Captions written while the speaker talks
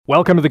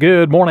Welcome to the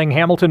Good Morning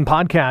Hamilton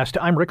podcast.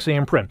 I'm Rick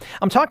Zamprin.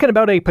 I'm talking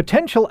about a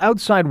potential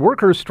outside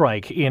workers'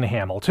 strike in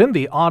Hamilton,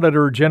 the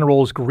Auditor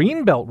General's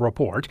Greenbelt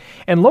report,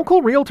 and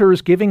local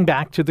realtors giving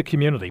back to the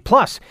community.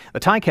 Plus, the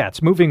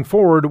Ticats moving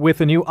forward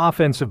with a new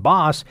offensive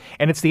boss,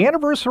 and it's the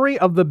anniversary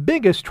of the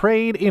biggest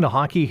trade in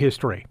hockey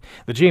history.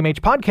 The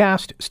GMH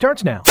podcast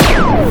starts now.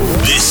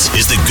 This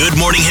is the Good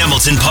Morning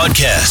Hamilton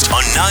podcast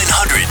on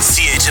 900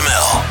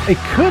 CHML. It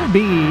could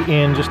be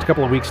in just a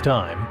couple of weeks'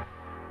 time.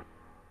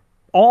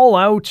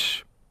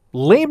 All-out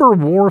labor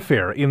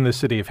warfare in the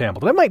city of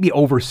Hamilton. I might be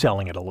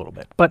overselling it a little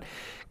bit, but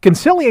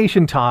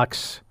conciliation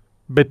talks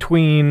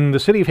between the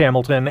city of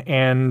Hamilton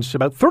and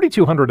about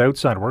 3,200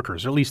 outside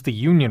workers, or at least the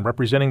union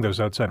representing those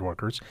outside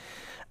workers,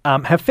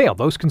 have failed.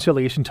 Those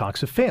conciliation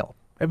talks have failed.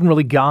 Haven't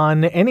really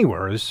gone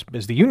anywhere as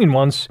the union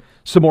wants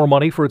some more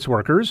money for its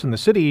workers, and the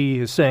city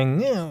is saying,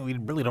 we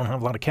really don't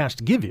have a lot of cash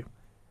to give you.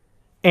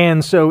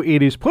 And so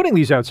it is putting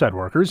these outside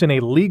workers in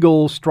a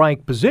legal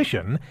strike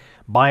position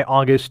by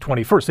August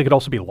 21st. They could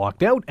also be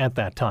locked out at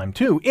that time,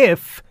 too,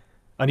 if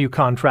a new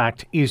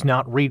contract is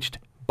not reached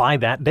by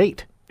that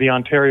date. The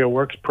Ontario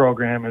Works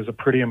program is a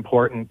pretty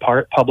important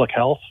part, public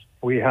health.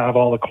 We have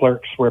all the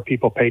clerks where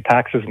people pay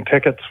taxes and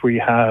tickets. We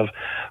have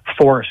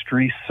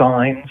forestry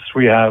signs.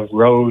 We have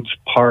roads,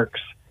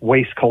 parks,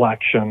 waste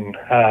collection,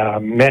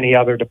 many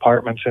other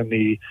departments in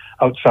the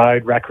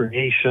outside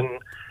recreation,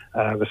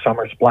 the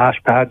summer splash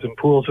pads and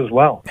pools as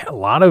well.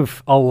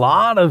 A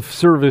lot of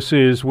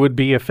services would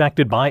be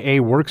affected by a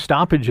work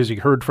stoppage, as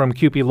you heard from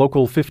CUPE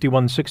Local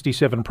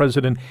 5167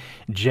 President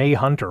Jay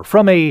Hunter.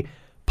 From a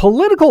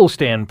political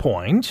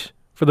standpoint,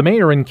 for the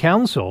mayor and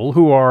council,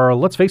 who are,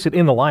 let's face it,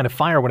 in the line of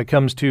fire when it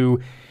comes to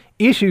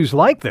issues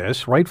like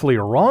this, rightfully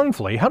or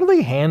wrongfully, how do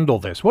they handle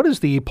this? What is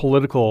the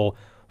political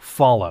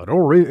fallout,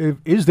 or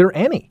is there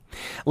any?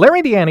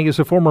 Larry Deanny is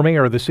a former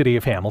mayor of the city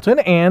of Hamilton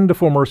and a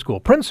former school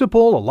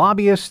principal, a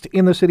lobbyist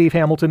in the city of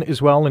Hamilton as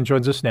well, and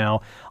joins us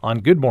now on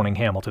Good Morning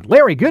Hamilton.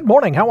 Larry, good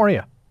morning. How are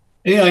you?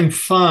 Hey, I'm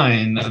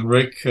fine,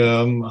 Rick.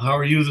 How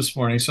are you this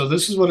morning? So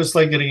this is what it's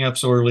like getting up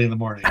so early in the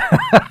morning.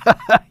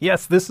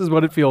 Yes, this is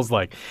what it feels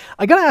like.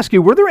 I got to ask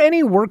you, were there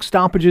any work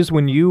stoppages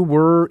when you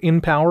were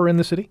in power in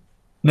the city?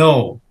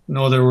 No,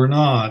 there were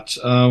not.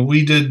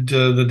 We did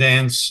the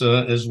dance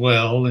as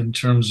well in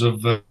terms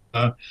of the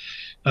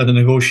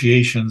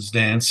negotiations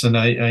dance, and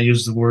I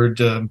use the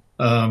word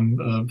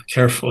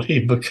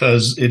carefully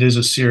because it is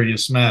a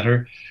serious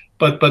matter.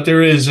 But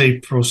there is a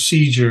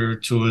procedure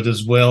to it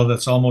as well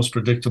that's almost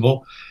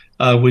predictable,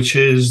 which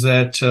is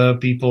that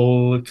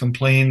people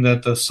complain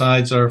that the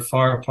sides are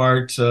far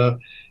apart,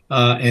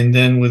 and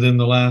then within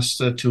the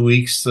last 2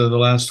 weeks, the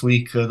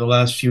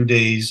last few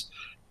days,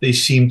 they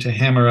seem to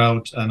hammer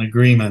out an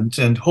agreement,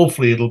 and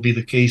hopefully it'll be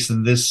the case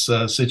in this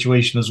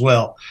situation as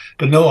well.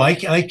 But no,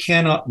 I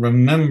cannot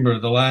remember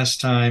the last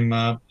time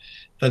that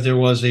there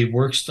was a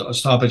work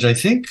stoppage. I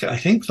think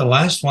the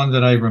last one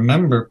that I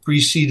remember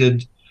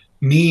preceded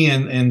me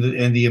and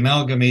the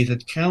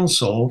amalgamated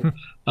council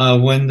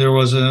when there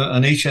was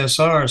an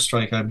HSR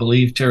strike. I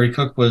believe Terry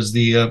Cook was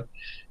the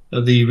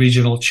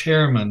regional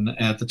chairman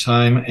at the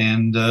time,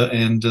 and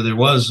there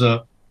was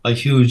a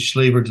huge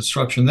labor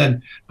disruption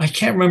then. I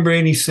can't remember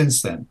any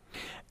since then.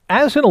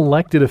 As an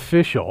elected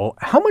official,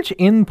 how much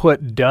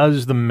input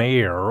does the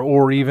mayor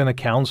or even a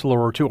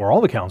councillor or two or all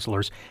the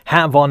councillors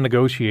have on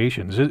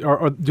negotiations?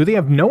 Or do they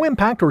have no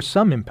impact or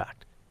some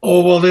impact?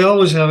 Oh, well, they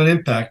always have an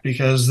impact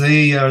because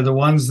they are the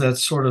ones that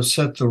sort of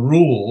set the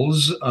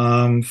rules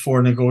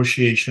for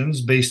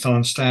negotiations based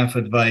on staff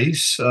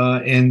advice.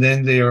 And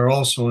then they are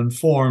also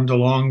informed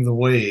along the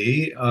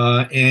way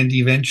and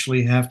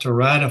eventually have to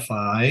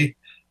ratify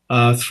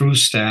through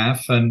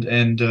staff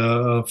and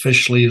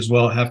officially as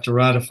well have to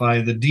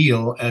ratify the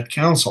deal at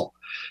council.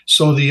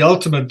 So the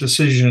ultimate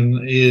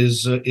decision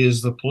is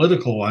the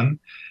political one.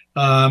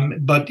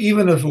 But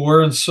even if it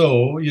weren't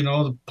so,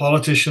 the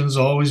politicians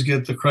always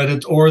get the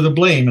credit or the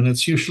blame, and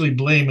it's usually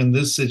blame in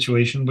this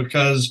situation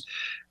because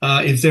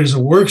if there's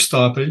a work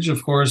stoppage,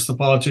 of course, the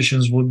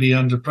politicians would be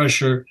under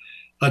pressure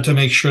to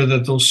make sure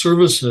that those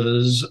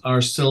services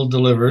are still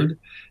delivered.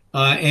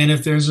 And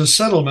if there's a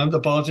settlement, the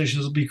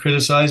politicians will be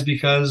criticized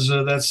because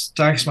that's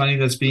tax money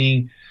that's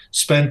being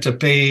spent to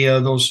pay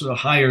those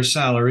higher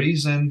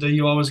salaries, and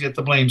you always get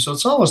the blame. So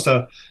it's almost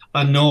a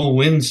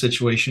no-win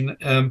situation.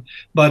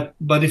 But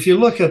if you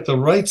look at the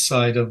right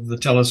side of the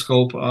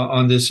telescope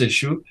on this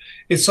issue,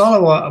 it's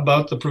all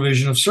about the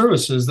provision of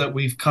services that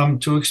we've come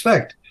to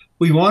expect.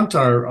 We want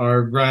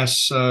our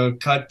grass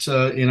cut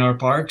in our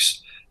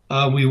parks.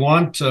 We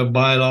want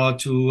bylaw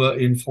to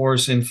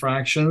enforce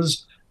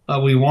infractions.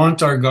 We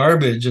want our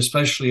garbage,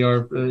 especially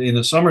in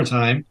the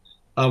summertime.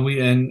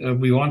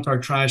 We want our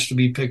trash to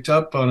be picked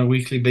up on a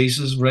weekly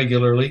basis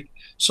regularly.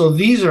 So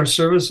these are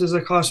services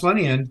that cost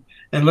money. And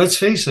let's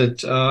face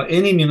it,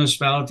 any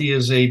municipality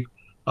is a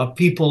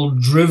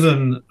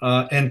people-driven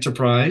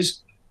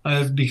enterprise.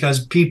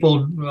 because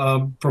people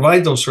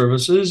provide those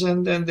services,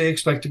 and then they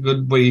expect a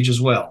good wage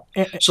as well.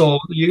 So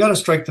you got to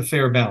strike the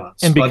fair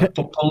balance. But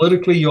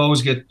politically, you're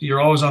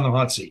always on the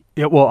hot seat.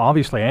 Yeah, well,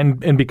 obviously,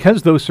 and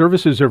because those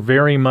services are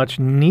very much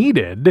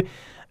needed.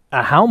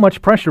 How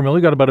much pressure, we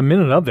only got about a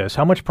minute of this,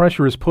 how much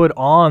pressure is put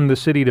on the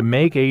city to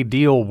make a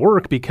deal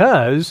work?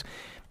 Because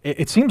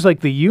it seems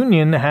like the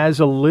union has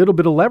a little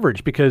bit of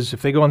leverage, because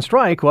if they go on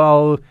strike,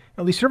 well,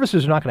 these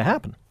services are not going to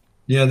happen.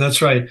 Yeah,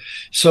 that's right.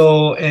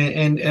 So,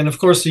 and of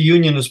course, the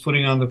union is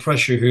putting on the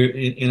pressure here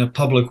in a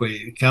public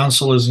way.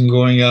 Council isn't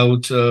going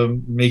out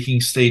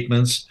making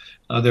statements.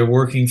 They're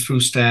working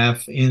through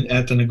staff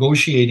at the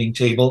negotiating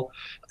table.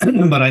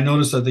 But I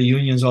noticed that the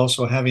union's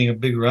also having a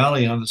big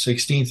rally on the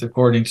 16th,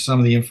 according to some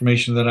of the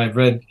information that I've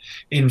read,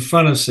 in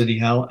front of City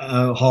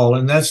Hall,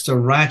 and that's to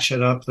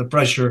ratchet up the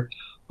pressure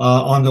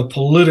on the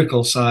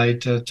political side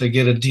to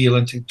get a deal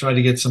and to try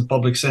to get some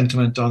public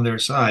sentiment on their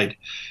side.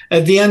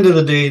 At the end of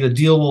the day, the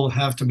deal will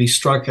have to be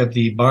struck at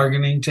the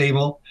bargaining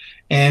table,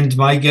 and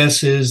my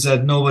guess is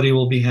that nobody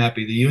will be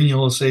happy. The union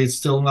will say it's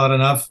still not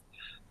enough,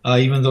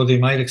 even though they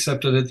might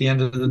accept it at the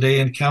end of the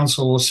day, and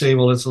council will say,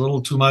 well, it's a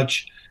little too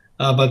much.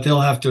 But they'll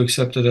have to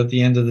accept it at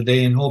the end of the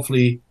day, and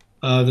hopefully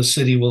the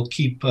city will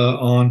keep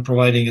on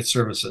providing its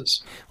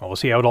services. Well, we'll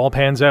see how it all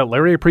pans out.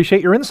 Larry,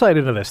 appreciate your insight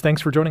into this.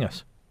 Thanks for joining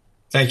us.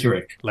 Thank you,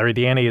 Rick. Larry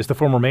Deaney is the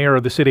former mayor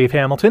of the city of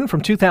Hamilton from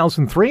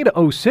 2003 to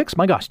 2006.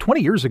 My gosh,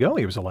 20 years ago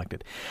he was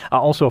elected.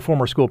 Also a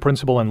former school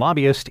principal and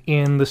lobbyist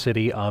in the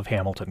city of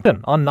Hamilton.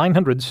 On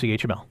 900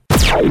 CHML.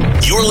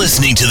 You're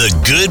listening to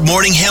the Good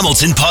Morning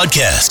Hamilton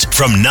podcast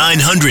from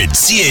 900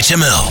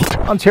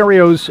 CHML.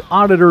 Ontario's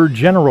Auditor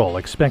General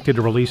expected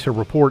to release a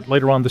report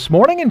later on this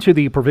morning into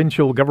the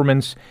provincial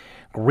government's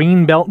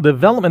Greenbelt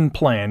development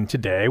plan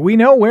today. We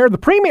know where the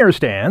Premier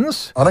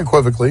stands.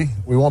 Unequivocally,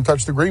 we won't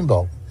touch the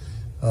Greenbelt.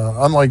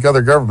 Unlike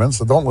other governments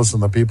that don't listen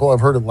to people,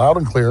 I've heard it loud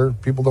and clear.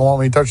 People don't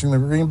want me touching the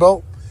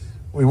Greenbelt.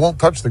 We won't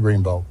touch the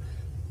Greenbelt.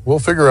 We'll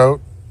figure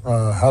out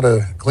how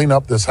to clean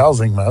up this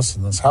housing mess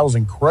and this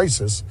housing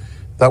crisis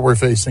that we're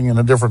facing in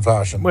a different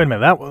fashion. Wait a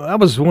minute, that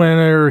was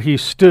when he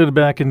stood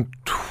back in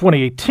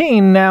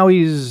 2018. Now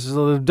he's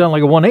done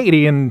like a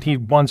 180, and he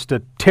wants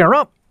to tear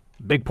up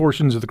big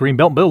portions of the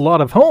Greenbelt, build a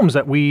lot of homes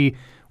that we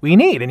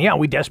need. And yeah,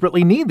 we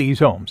desperately need these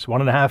homes.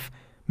 1.5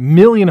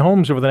 million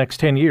homes over the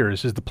next 10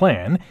 years is the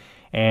plan.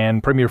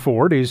 And Premier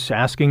Ford is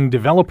asking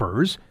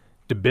developers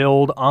to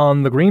build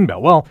on the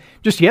Greenbelt. Well,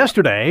 just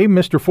yesterday,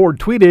 Mr. Ford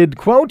tweeted,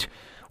 quote,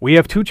 "We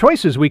have two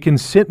choices. We can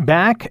sit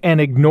back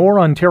and ignore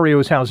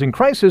Ontario's housing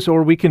crisis,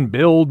 or we can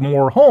build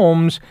more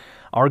homes.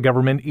 Our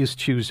government is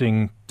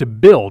choosing to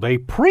build." A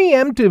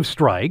preemptive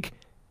strike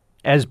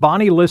as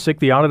Bonnie Lysyk,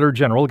 the Auditor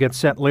General, gets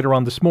set later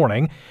on this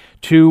morning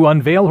to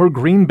unveil her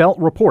Greenbelt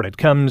report. It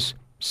comes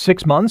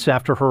 6 months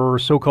after her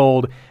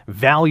so-called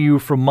value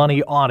for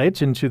money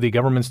audit into the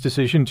government's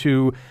decision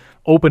to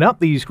open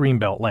up these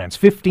Greenbelt lands,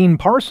 15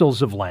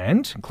 parcels of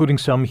land, including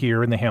some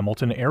here in the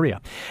Hamilton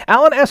area.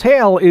 Alan S.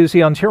 Hale is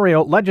the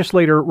Ontario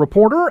legislator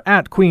reporter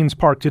at Queen's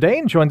Park today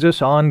and joins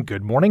us on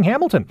Good Morning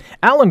Hamilton.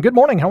 Alan, good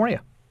morning. How are you?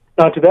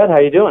 Not too bad. How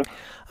you doing?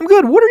 I'm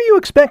good. What are you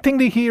expecting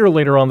to hear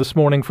later on this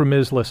morning from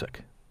Ms.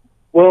 Lysyk?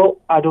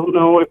 Well, I don't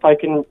know if I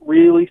can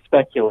really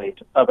speculate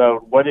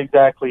about what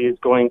exactly is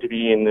going to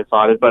be in this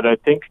audit, but I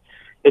think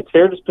it's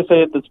fair to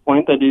say at this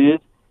point that it is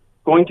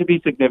going to be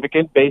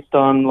significant based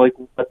on what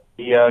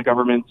the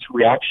government's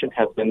reaction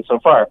has been so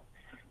far.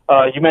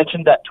 You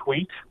mentioned that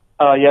tweet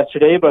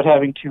yesterday about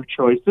having two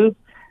choices.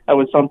 That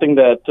was something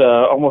that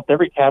almost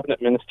every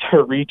cabinet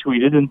minister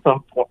retweeted in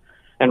some form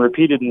and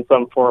repeated in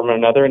some form or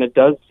another, and it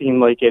does seem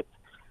like it's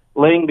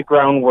laying the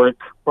groundwork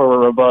for a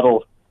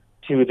rebuttal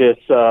to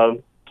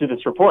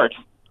this report.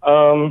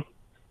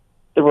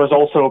 There was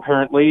also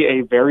apparently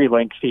a very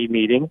lengthy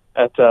meeting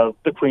at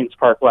the Queen's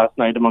Park last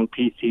night among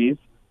PCs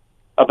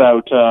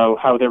about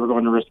how they were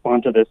going to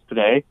respond to this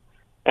today.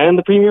 And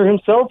the Premier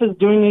himself is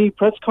doing a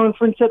press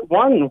conference at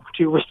 1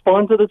 to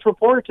respond to this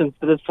report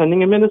instead of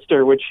sending a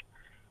minister, which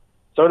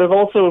sort of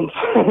also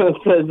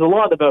says a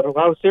lot about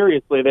how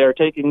seriously they are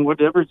taking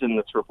whatever's in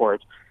this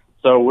report.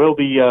 So we'll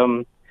be,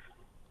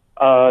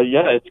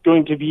 it's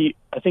going to be,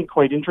 I think,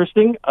 quite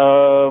interesting.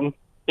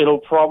 It'll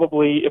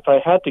probably, if I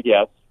had to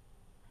guess,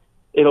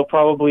 it'll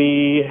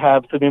probably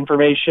have some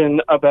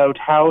information about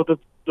how the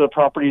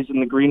properties in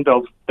the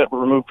Greenbelt that were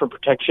removed for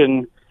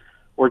protection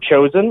were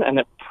chosen, and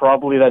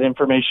that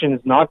information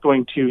is not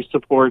going to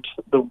support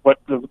what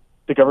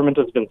the government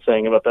has been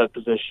saying about that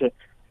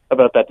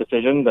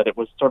decision, that it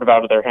was sort of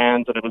out of their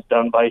hands, that it was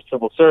done by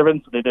civil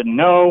servants, they didn't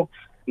know,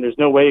 and there's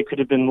no way it could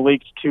have been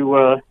leaked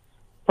to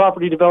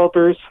property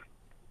developers.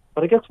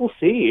 But I guess we'll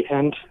see,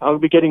 and I'll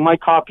be getting my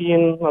copy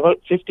in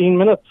about 15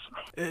 minutes.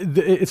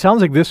 It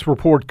sounds like this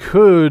report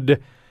could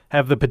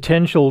have the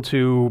potential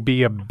to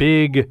be a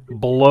big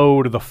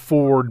blow to the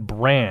Ford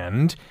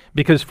brand,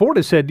 because Ford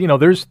has said,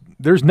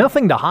 there's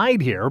nothing to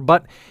hide here,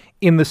 but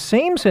in the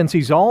same sense,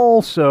 he's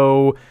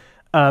also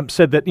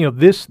said that,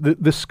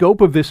 the scope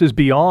of this is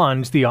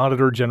beyond the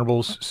Auditor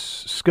General's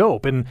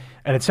scope, and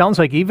it sounds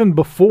like even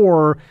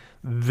before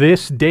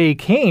this day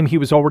came, he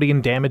was already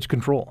in damage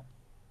control.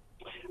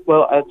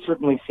 Well, it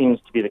certainly seems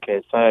to be the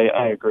case.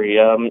 I agree.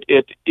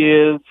 It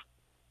is.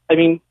 I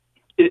mean,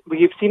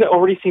 we've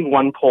already seen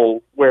one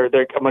poll where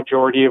a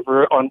majority of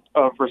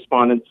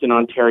respondents in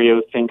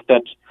Ontario think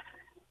that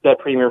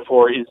Premier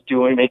Ford is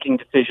making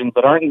decisions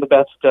that aren't in the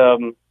best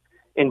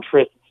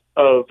interests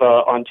of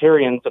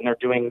Ontarians, and they're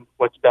doing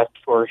what's best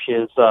for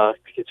his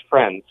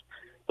friends.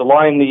 The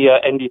line the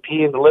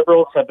NDP and the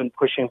Liberals have been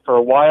pushing for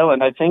a while,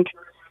 and I think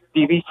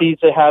DBCs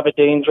have a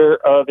danger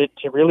of it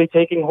to really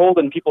taking hold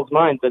in people's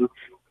minds. And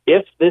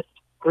if this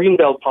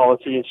Greenbelt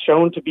policy is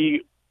shown to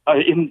be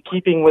in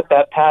keeping with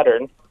that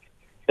pattern,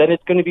 then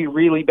it's going to be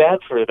really bad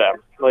for them.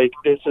 Like,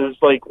 this is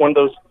like one of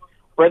those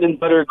bread and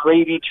butter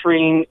gravy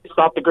train,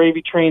 stop the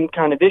gravy train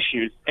kind of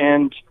issues.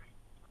 And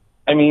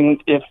I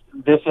mean, if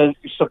this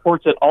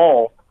supports at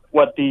all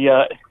what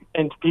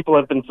and people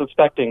have been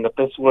suspecting that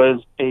this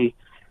was a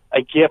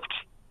gift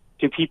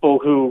to people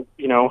who,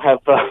 have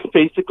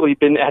basically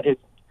been at his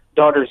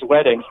daughter's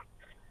wedding,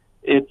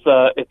 it's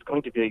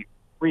going to be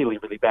really,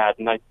 really bad.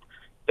 And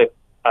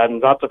I'm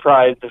not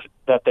surprised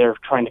that they're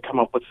trying to come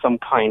up with some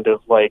kind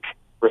of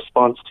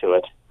response to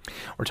it.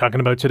 We're talking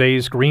about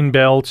today's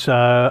Greenbelt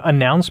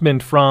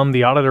announcement from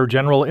the Auditor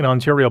General in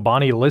Ontario.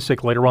 Bonnie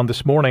Lysyk later on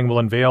this morning will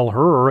unveil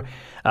her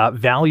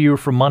value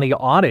for money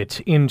audit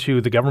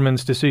into the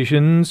government's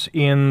decisions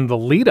in the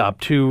lead up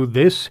to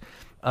this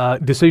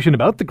decision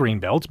about the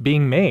Greenbelt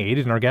being made.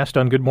 And our guest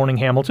on Good Morning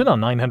Hamilton on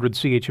 900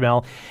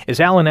 CHML is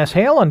Alan S.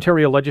 Hale,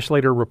 Ontario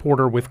legislator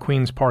reporter with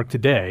Queen's Park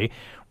Today,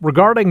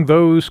 regarding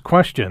those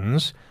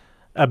questions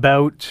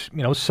about,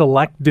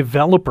 select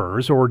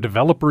developers or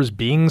developers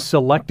being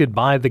selected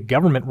by the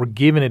government were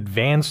given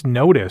advance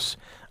notice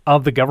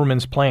of the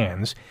government's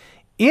plans.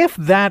 If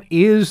that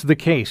is the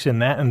case,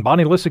 and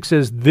Bonnie Lysyk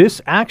says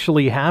this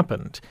actually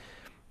happened,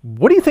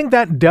 what do you think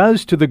that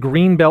does to the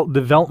Greenbelt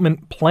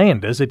development plan?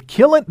 Does it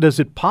kill it? Does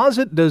it pause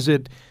it? Does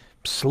it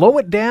slow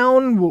it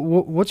down?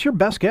 What's your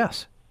best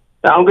guess?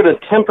 Now, I'm going to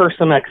temper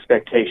some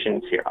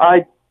expectations here.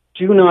 I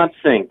do not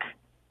think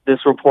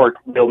this report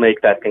will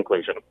make that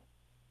conclusion.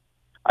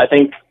 I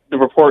think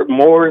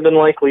more than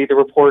likely, the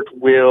report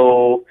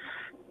will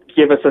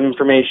give us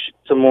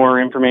some more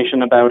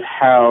information about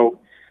how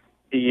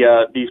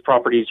these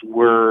properties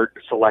were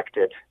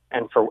selected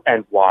and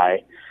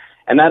why.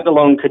 And that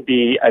alone could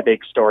be a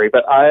big story.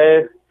 But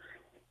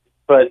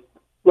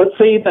let's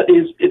say that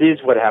it is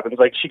what happens.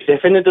 Like, she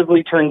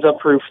definitively turns up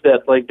proof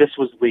that this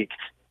was leaked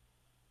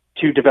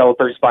to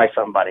developers by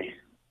somebody.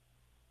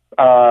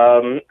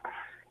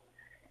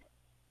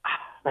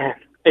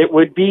 It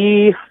would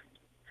be.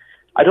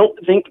 I don't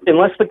think,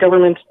 unless the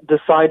government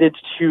decided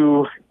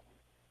to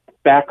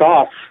back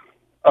off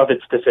of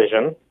its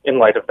decision in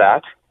light of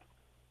that,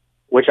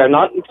 which I'm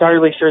not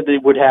entirely sure that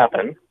would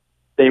happen.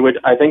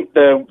 I think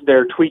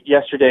their tweet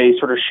yesterday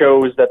sort of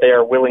shows that they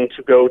are willing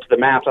to go to the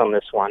mat on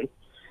this one,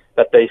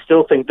 that they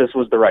still think this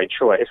was the right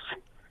choice.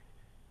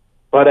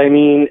 But I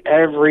mean,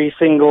 every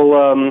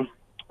single,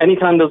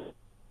 anytime those...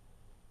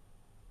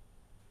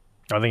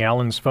 I think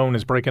Alan's phone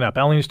is breaking up.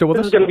 Alan, you still with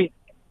us? This is going to be...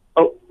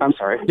 Oh, I'm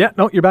sorry. Yeah,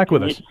 no, you're back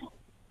with us.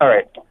 All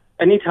right.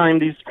 Anytime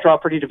these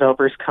property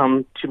developers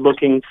come to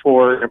looking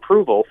for an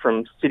approval from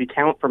a city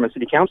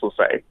council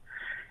site,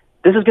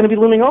 this is going to be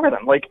looming over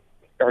them.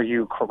 Are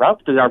you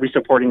corrupt? Are we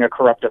supporting a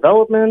corrupt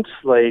development?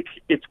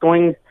 It's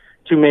going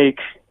to make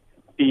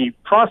the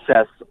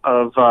process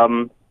of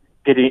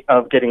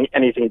getting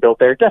anything built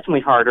there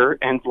definitely harder,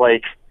 and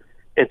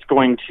it's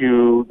going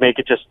to make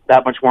it just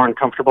that much more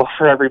uncomfortable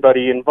for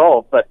everybody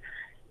involved. But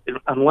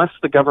unless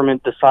the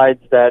government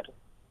decides that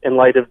in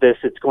light of this,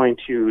 it's going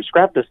to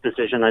scrap this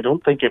decision, I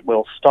don't think it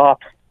will stop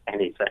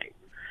anything.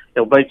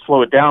 It might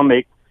slow it down,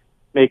 make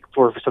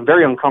for some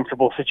very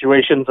uncomfortable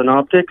situations and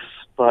optics,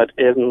 but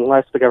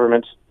unless the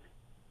government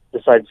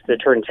decides to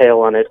turn tail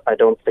on it, I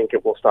don't think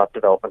it will stop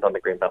development on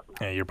the Greenbelt.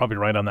 Yeah, you're probably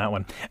right on that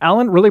one.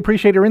 Alan, really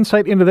appreciate your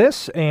insight into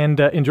this, and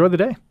enjoy the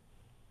day.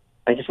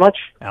 Thank you so much.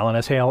 Alan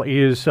S. Hale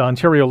is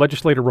Ontario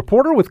legislator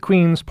reporter with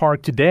Queen's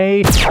Park Today.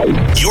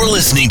 You're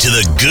listening to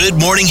the Good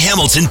Morning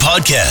Hamilton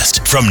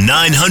podcast from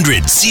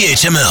 900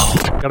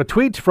 CHML. Got a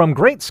tweet from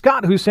Great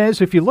Scott who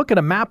says, if you look at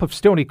a map of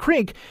Stony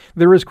Creek,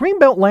 there is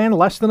Greenbelt land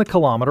less than a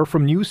kilometer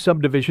from new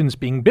subdivisions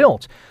being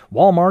built.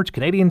 Walmart,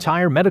 Canadian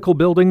Tire, medical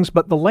buildings,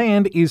 but the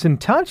land isn't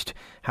touched.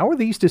 How are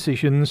these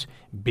decisions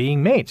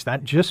being made?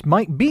 That just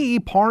might be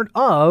part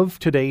of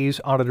today's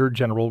Auditor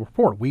General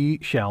report. We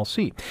shall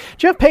see.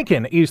 Jeff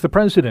Paikin is the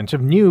president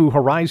of New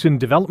Horizon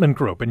Development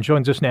Group and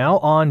joins us now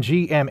on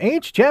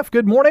GMH. Jeff,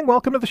 good morning.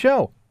 Welcome to the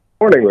show.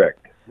 Morning, Rick.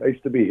 Nice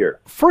to be here.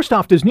 First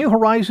off, does New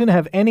Horizon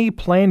have any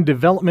planned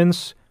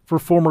developments for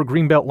former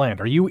Greenbelt land?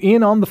 Are you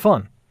in on the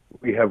fun?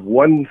 We have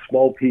one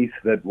small piece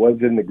that was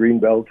in the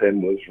Greenbelt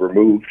and was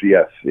removed,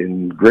 yes,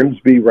 in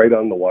Grimsby, right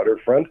on the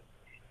waterfront.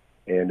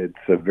 And it's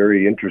a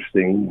very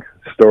interesting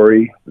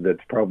story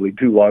that's probably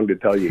too long to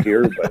tell you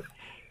here, but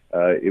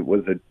it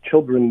was a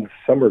children's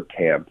summer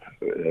camp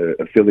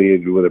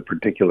affiliated with a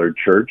particular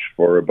church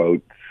for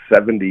about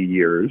 70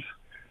 years.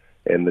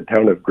 And the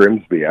town of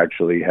Grimsby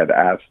actually had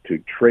asked to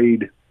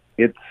trade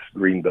its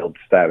Greenbelt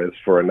status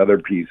for another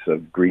piece of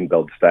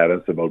Greenbelt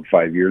status about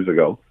 5 years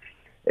ago.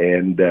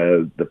 And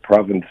the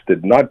province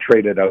did not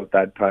trade it out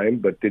that time,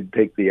 but did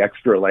take the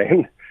extra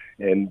land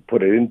and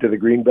put it into the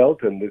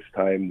Greenbelt. And this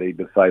time they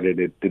decided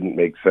it didn't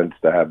make sense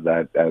to have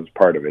that as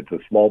part of it.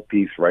 It's a small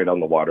piece right on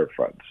the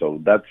waterfront.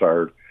 So that's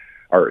our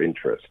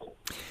interest.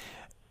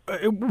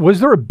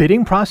 Was there a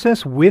bidding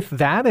process with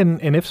that?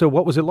 And if so,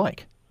 what was it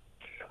like?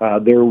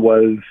 There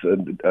was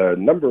a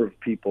number of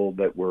people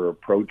that were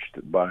approached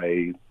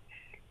by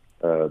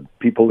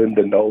people in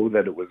the know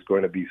that it was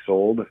going to be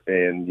sold.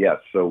 And yes,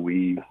 so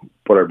we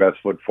put our best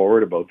foot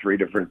forward about 3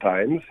 different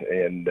times,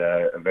 and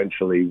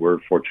eventually we're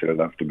fortunate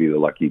enough to be the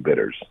lucky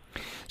bidders.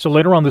 So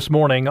later on this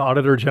morning,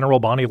 Auditor General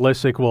Bonnie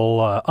Lysyk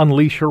will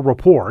unleash her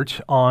report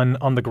on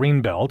the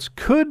Greenbelt.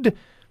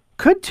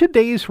 Could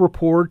today's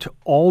report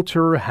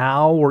alter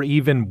how or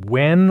even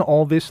when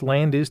all this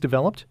land is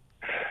developed?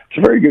 It's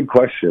a very good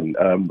question.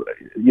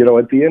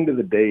 At the end of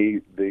the day,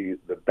 the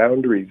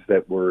boundaries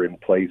that were in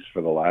place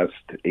for the last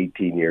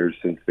 18 years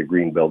since the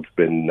Greenbelt's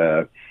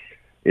been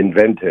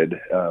invented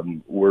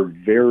were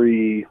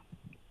very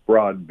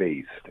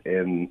broad-based,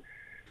 and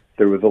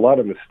there was a lot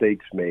of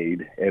mistakes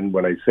made. And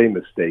when I say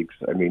mistakes,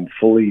 I mean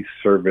fully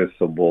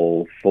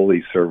serviceable,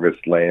 fully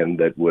serviced land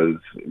that was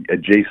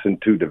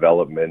adjacent to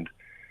development,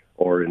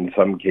 or in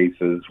some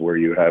cases where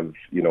you have,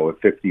 a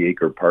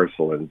 50-acre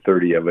parcel and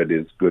 30 of it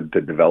is good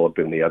to develop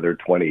and the other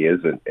 20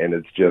 isn't. And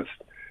it's just,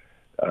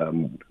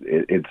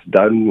 it's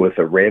done with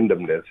a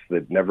randomness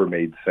that never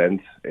made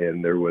sense.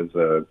 And there was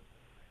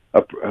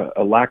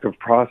a lack of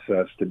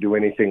process to do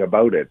anything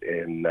about it.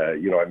 And,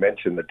 I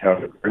mentioned the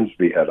town of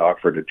Grimsby had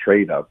offered a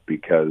trade up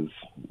because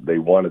they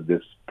wanted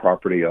this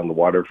property on the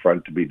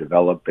waterfront to be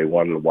developed. They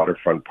wanted a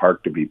waterfront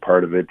park to be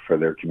part of it for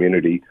their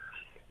community.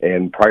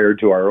 And prior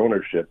to our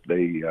ownership,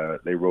 they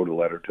wrote a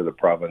letter to the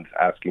province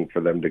asking for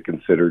them to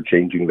consider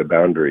changing the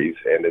boundaries.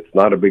 And it's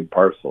not a big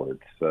parcel;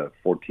 it's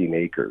 14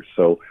 acres.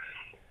 So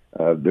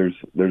there's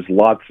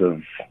lots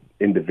of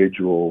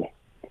individual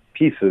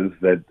pieces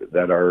that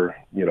are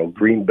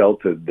green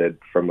belted that,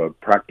 from a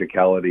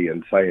practicality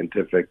and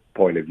scientific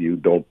point of view,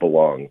 don't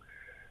belong.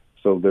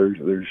 So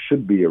there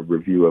should be a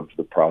review of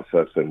the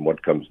process and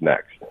what comes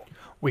next.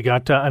 We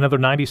got another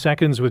 90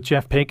 seconds with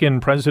Jeff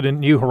Paikin, President,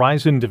 New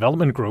Horizon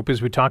Development Group,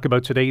 as we talk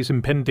about today's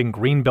impending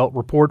Greenbelt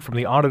report from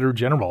the Auditor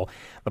General.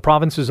 The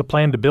province has a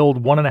plan to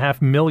build 1.5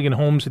 million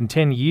homes in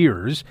 10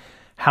 years.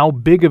 How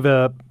big of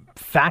a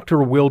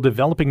factor will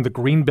developing the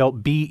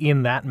Greenbelt be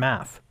in that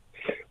math?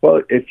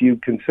 Well, if you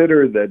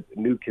consider that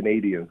new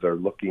Canadians are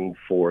looking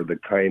for the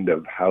kind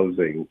of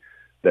housing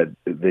that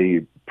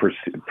they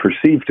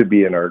perceive to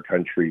be in our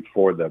country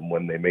for them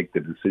when they make the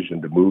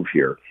decision to move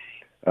here,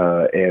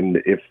 and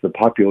if the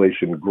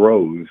population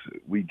grows,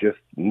 we just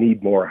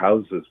need more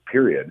houses,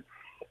 period.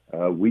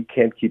 We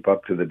can't keep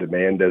up to the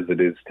demand as it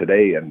is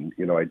today. And,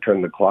 I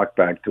turn the clock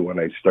back to when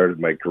I started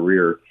my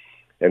career,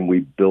 and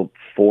we built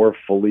 4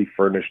 fully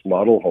furnished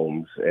model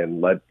homes and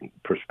let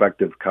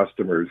prospective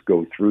customers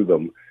go through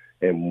them.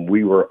 And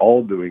we were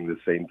all doing the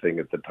same thing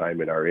at the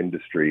time in our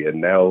industry. And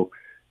now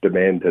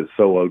demand has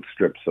so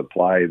outstripped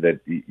supply that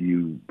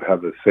you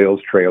have a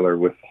sales trailer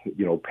with,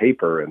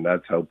 paper, and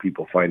that's how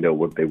people find out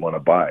what they want to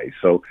buy.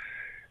 So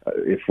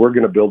if we're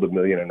going to build 1.5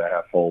 million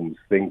homes,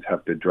 things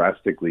have to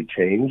drastically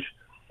change.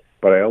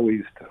 But I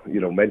always,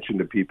 mention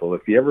to people,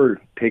 if you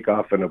ever take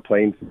off in a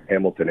plane from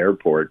Hamilton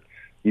Airport,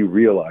 you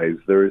realize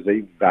there is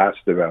a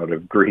vast amount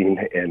of green,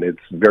 and it's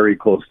very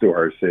close to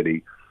our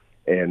city.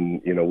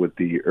 And, with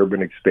the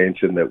urban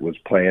expansion that was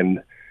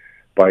planned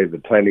by the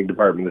planning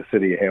department of the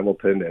city of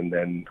Hamilton and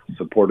then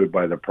supported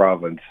by the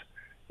province,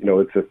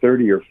 it's a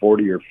 30 or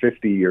 40 or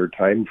 50-year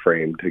time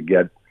frame to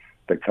get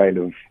the kind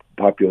of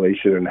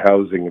population and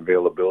housing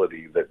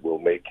availability that will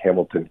make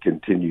Hamilton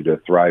continue to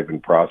thrive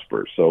and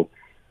prosper. So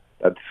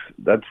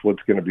that's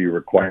what's going to be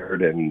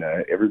required, and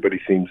everybody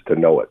seems to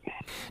know it.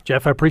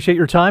 Jeff, I appreciate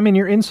your time and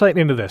your insight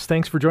into this.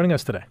 Thanks for joining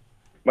us today.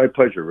 My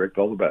pleasure, Rick.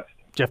 All the best.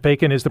 Jeff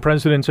Paikin is the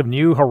president of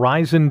New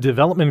Horizon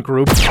Development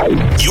Group.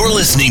 You're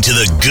listening to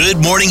the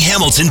Good Morning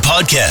Hamilton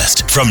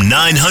podcast from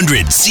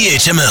 900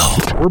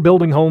 CHML. We're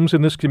building homes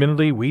in this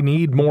community. We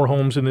need more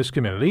homes in this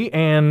community,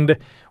 and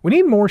we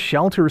need more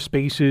shelter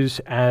spaces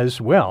as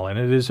well. And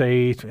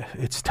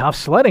it's tough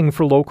sledding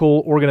for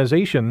local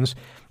organizations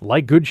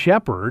like Good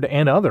Shepherd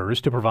and others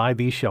to provide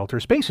these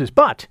shelter spaces.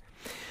 But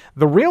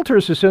the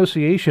Realtors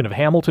Association of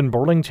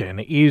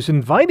Hamilton-Burlington is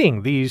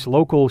inviting these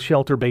local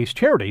shelter-based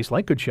charities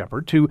like Good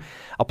Shepherd to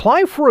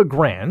apply for a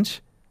grant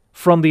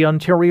from the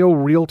Ontario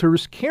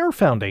Realtors Care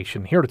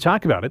Foundation. Here to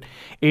talk about it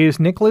is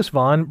Nicholas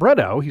Von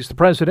Bredow. He's the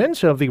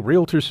president of the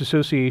Realtors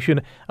Association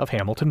of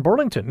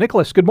Hamilton-Burlington.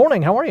 Nicholas, good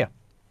morning. How are you?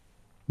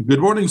 Good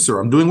morning, sir.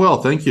 I'm doing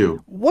well. Thank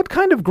you. What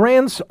kind of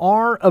grants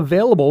are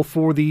available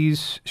for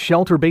these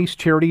shelter-based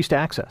charities to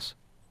access?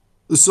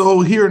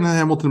 So here in the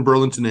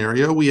Hamilton-Burlington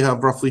area, we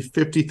have roughly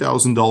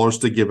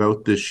 $50,000 to give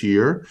out this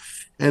year.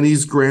 And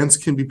these grants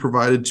can be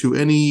provided to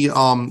any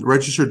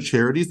registered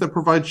charities that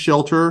provide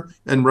shelter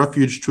and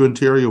refuge to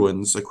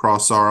Ontarians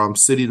across our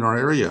city and our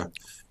area.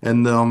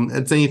 And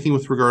it's anything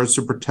with regards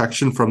to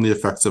protection from the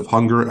effects of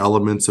hunger,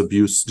 elements,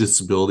 abuse,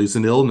 disabilities,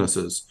 and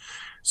illnesses.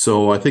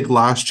 So I think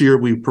last year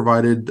we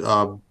provided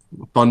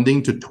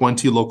funding to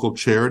 20 local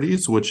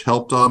charities, which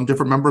helped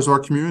different members of our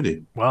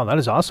community. Wow, that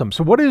is awesome.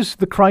 So what is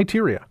the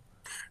criteria?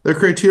 The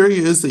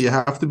criteria is that you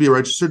have to be a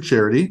registered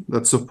charity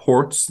that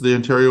supports the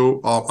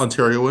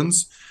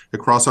Ontarians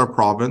across our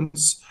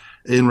province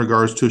in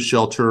regards to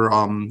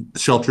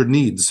sheltered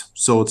needs.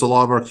 So it's a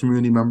lot of our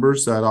community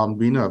members that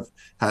have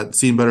had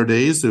seen better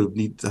days, who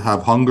need to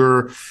have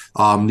hunger,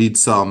 need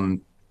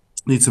some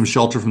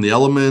shelter from the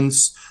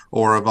elements,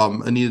 or have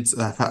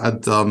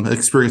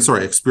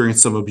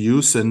experienced some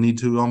abuse and need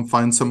to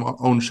find some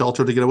own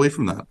shelter to get away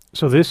from that.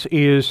 So this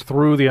is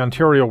through the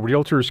Ontario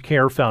Realtors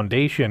Care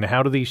Foundation.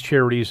 How do these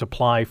charities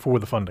apply for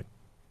the funding?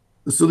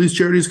 So these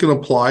charities can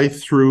apply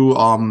through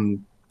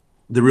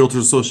the Realtors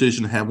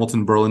Association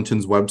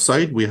Hamilton-Burlington's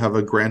website. We have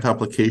a grant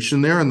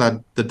application there, and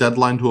that the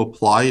deadline to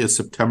apply is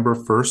September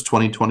 1st,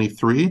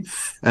 2023, and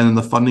then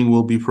the funding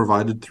will be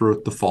provided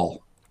throughout the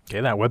fall. Okay,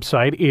 that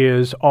website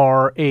is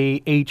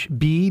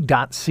rahb.ca.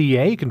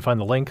 You can find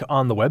the link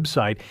on the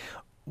website.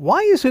 Why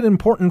is it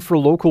important for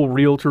local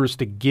realtors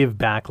to give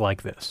back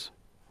like this?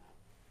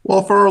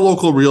 Well, for our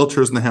local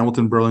realtors in the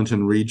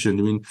Hamilton-Burlington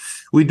region,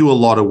 we do a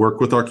lot of work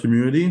with our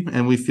community,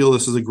 and we feel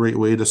this is a great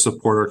way to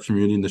support our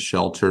community and the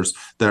shelters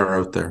that are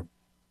out there.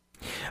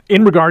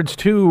 In regards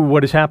to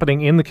what is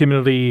happening in the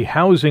community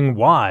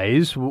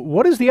housing-wise,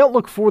 what is the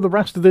outlook for the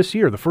rest of this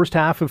year? The first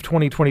half of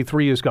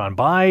 2023 has gone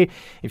by.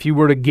 If you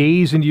were to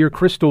gaze into your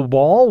crystal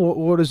ball,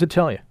 what does it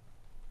tell you?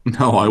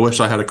 No, I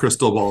wish I had a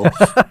crystal ball.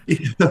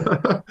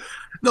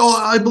 No,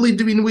 I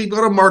believe, we've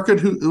got a market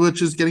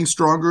which is getting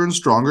stronger and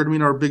stronger.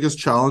 Our biggest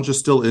challenge is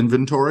still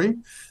inventory.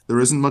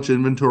 There isn't much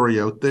inventory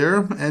out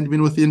there. And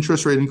with the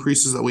interest rate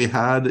increases that we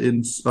had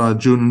in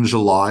June and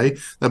July,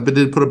 that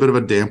did put a bit of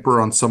a damper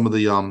on some of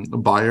the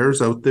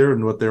buyers out there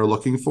and what they're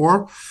looking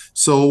for.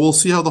 So we'll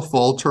see how the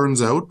fall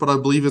turns out, but I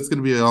believe it's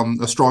going to be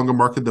a stronger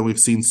market than we've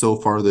seen so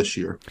far this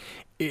year.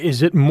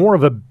 Is it more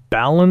of a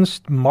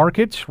balanced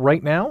market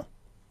right now?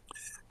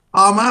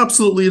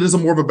 Absolutely, it is a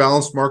more of a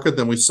balanced market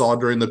than we saw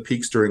during the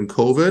peaks during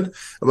COVID.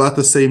 But at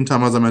the same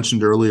time, as I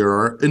mentioned earlier,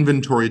 our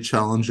inventory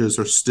challenges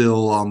are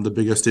still the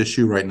biggest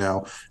issue right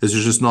now. There's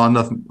just not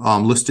enough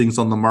listings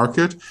on the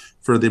market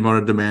for the amount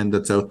of demand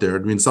that's out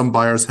there. Some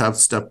buyers have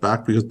stepped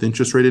back because the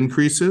interest rate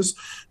increases,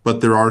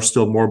 but there are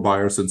still more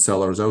buyers than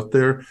sellers out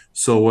there.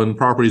 So when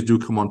properties do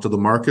come onto the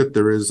market,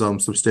 there is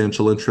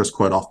substantial interest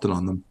quite often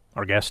on them.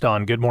 Our guest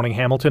on Good Morning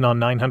Hamilton on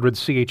 900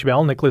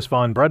 CHML, Nicholas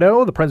Von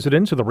Bredow, the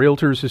president of the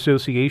Realtors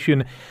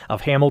Association of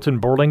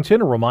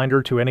Hamilton-Burlington. A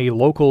reminder to any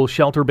local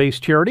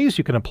shelter-based charities,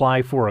 you can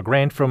apply for a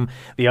grant from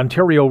the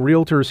Ontario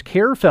Realtors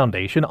Care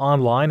Foundation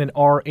online at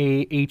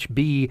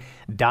rahb.ca.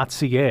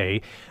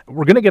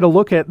 We're going to get a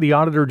look at the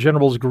Auditor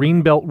General's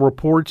Greenbelt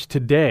report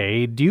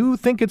today. Do you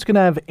think it's going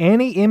to have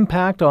any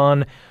impact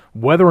on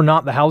whether or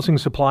not the housing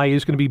supply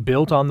is going to be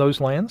built on those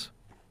lands?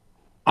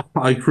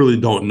 I really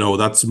don't know.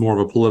 That's more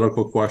of a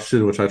political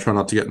question, which I try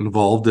not to get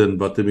involved in.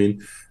 But the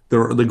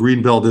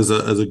Greenbelt is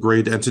a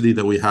great entity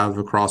that we have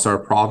across our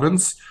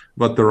province,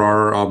 but there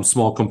are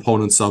small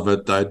components of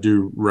it that I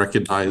do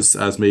recognize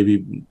as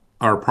maybe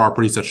are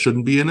properties that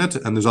shouldn't be in it,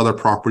 and there's other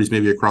properties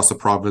maybe across the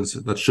province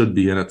that should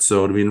be in it.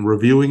 So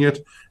reviewing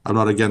it, I'm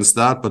not against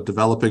that, but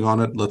developing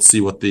on it, let's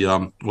see what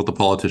the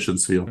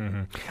politicians feel.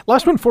 Mm-hmm.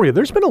 Last one for you.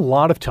 There's been a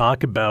lot of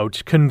talk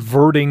about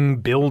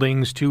converting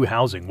buildings to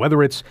housing,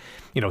 whether it's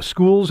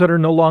schools that are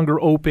no longer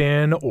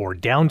open or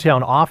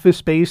downtown office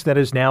space that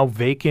is now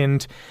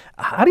vacant.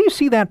 How do you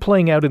see that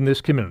playing out in this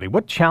community?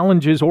 What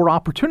challenges or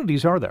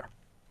opportunities are there?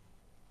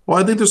 Well,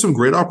 I think there's some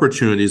great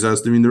opportunities.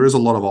 There is a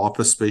lot of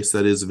office space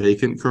that is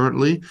vacant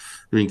currently.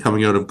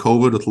 Coming out of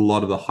COVID with a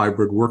lot of the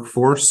hybrid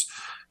workforce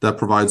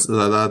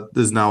that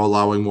is now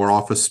allowing more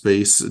office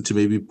space to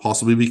maybe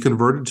possibly be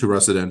converted to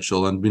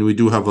residential. And we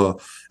do have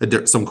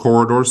some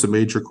corridors, some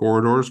major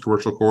corridors,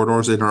 commercial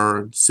corridors in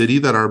our city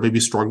that are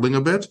maybe struggling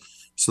a bit.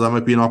 So that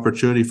might be an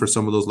opportunity for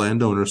some of those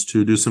landowners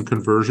to do some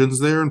conversions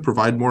there and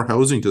provide more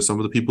housing to some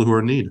of the people who are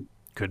in need.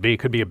 Could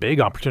be a big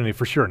opportunity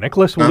for sure.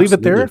 Nicholas, we'll leave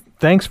it there.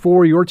 Thanks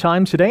for your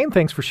time today, and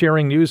thanks for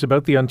sharing news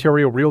about the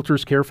Ontario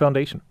Realtors Care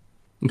Foundation.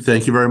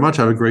 Thank you very much.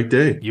 Have a great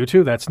day. You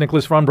too. That's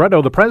Nicholas Von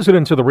Bredow, the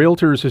president of the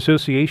Realtors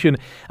Association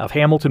of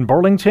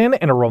Hamilton-Burlington.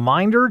 And a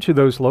reminder to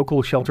those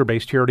local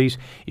shelter-based charities,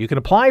 you can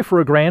apply for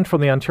a grant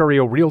from the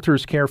Ontario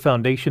Realtors Care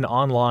Foundation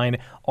online,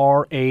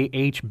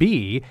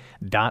 rahb.ca.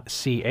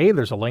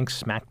 There's a link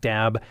smack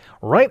dab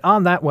right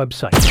on that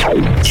website.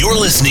 You're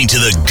listening to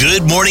the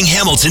Good Morning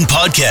Hamilton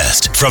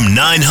podcast from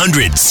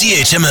 900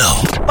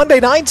 CHML.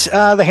 Monday night,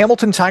 the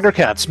Hamilton Tiger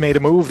Cats made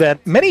a move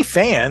that many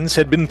fans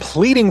had been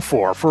pleading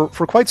for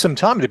quite some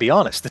time, to be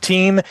honest. The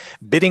team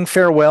bidding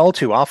farewell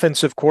to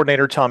offensive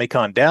coordinator Tommy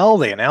Condell.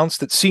 They announced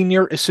that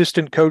senior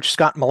assistant coach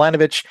Scott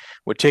Milanovich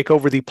would take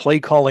over the play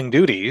calling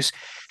duties.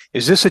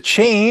 Is this a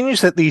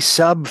change that the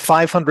sub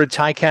 500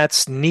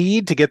 Ticats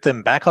need to get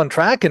them back on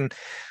track? And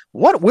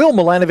what will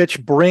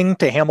Milanovich bring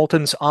to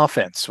Hamilton's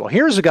offense? Well,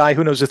 here's a guy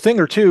who knows a thing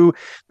or two,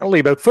 not only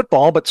about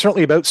football, but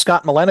certainly about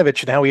Scott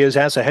Milanovich and how he is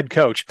as a head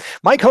coach.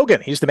 Mike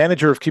Hogan, he's the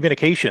manager of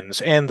communications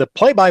and the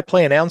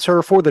play-by-play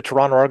announcer for the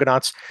Toronto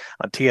Argonauts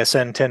on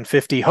TSN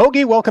 1050.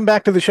 Hoagie, welcome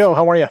back to the show.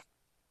 How are you?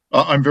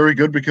 I'm very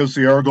good because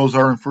the Argos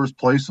are in first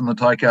place and the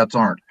Ticats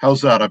aren't. How's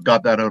that? I've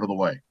got that out of the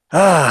way.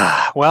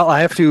 Well,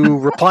 I have to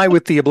reply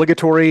with the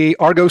obligatory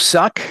Argos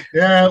suck.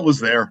 Yeah, it was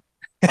there.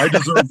 I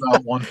deserve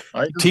that one.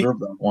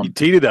 You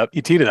teed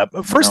it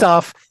up. First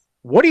off,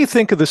 what do you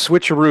think of the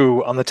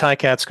switcheroo on the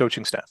Ticats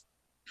coaching staff?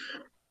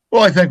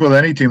 Well, I think with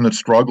any team that's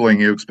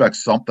struggling, you expect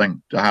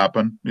something to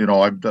happen.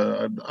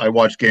 I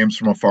watch games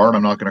from afar, and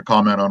I'm not going to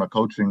comment on a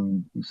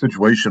coaching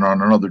situation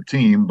on another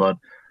team. But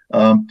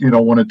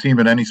when a team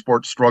in any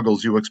sport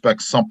struggles, you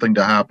expect something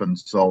to happen.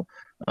 So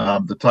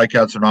the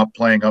Ticats are not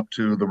playing up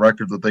to the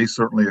record that they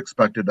certainly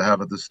expected to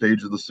have at this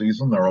stage of the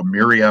season. There are a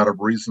myriad of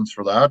reasons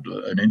for that.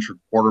 An injured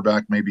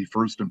quarterback may be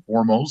first and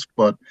foremost,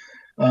 but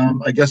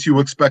I guess you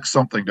expect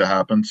something to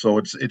happen. So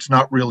it's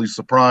not really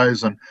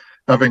surprise. And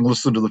having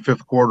listened to the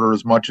fifth quarter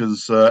as much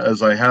as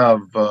I have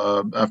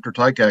after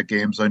Ticat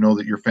games, I know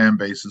that your fan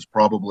base is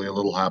probably a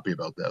little happy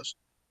about this.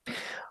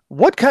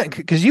 What kind?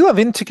 Because you have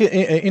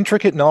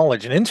intricate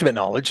knowledge and intimate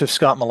knowledge of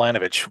Scott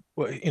Milanovich.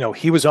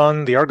 He was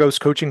on the Argos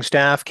coaching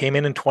staff, came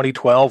in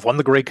 2012, won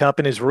the Grey Cup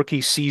in his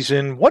rookie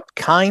season. What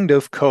kind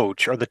of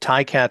coach are the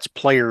Ticats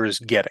players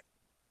getting?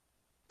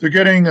 They're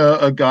getting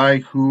a guy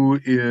who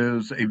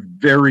is a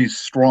very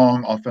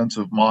strong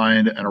offensive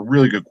mind and a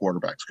really good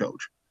quarterbacks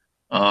coach.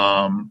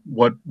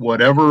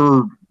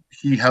 Whatever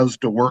he has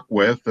to work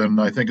with, and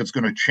I think it's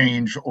going to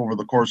change over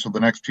the course of the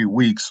next few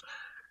weeks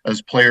as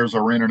players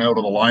are in and out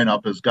of the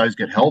lineup, as guys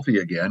get healthy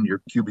again,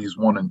 your QBs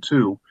 1 and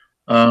 2,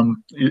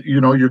 you're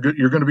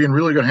going to be in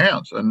really good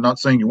hands. And not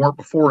saying you weren't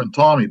before in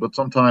Tommy, but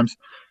sometimes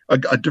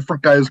a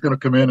different guy is going to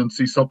come in and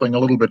see something a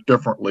little bit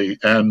differently.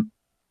 And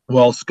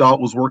while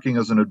Scott was working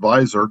as an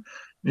advisor,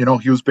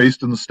 he was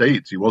based in the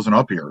States. He wasn't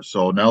up here.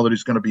 So now that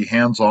he's going to be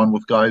hands-on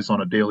with guys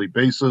on a daily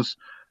basis,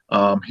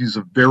 he's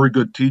a very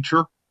good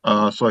teacher.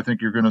 So I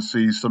think you're going to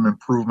see some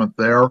improvement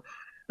there.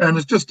 And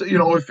it's just,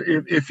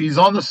 if he's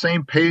on the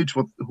same page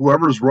with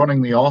whoever's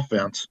running the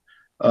offense,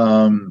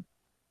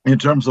 in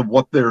terms of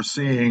what they're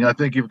seeing, I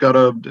think you're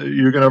going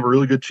to have a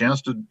really good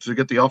chance to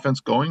get the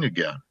offense going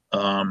again.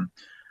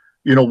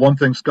 One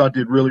thing Scott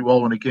did really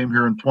well when he came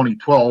here in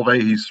 2012,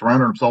 he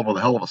surrounded himself with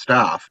a hell of a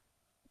staff.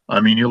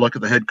 I mean, you look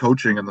at the head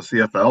coaching in the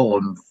CFL,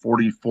 and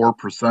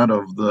 44%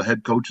 of the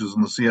head coaches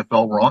in the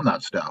CFL were on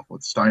that staff,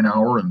 with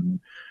Steinauer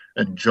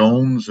and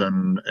Jones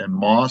and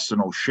Moss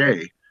and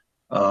O'Shea.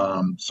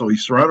 So he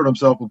surrounded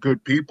himself with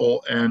good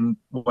people and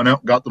went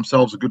out and got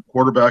themselves a good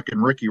quarterback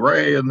in Ricky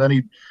Ray. And then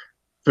he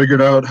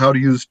figured out how to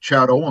use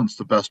Chad Owens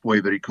the best way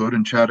that he could.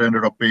 And Chad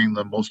ended up being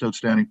the most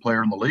outstanding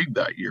player in the league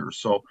that year.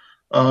 So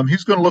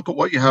he's going to look at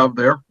what you have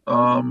there.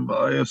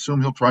 I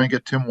assume he'll try and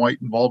get Tim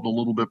White involved a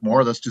little bit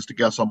more. That's just a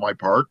guess on my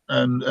part.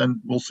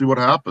 And we'll see what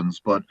happens.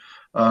 But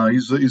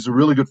he's a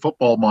really good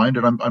football mind.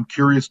 And I'm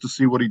curious to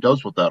see what he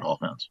does with that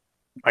offense.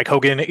 Mike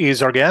Hogan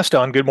is our guest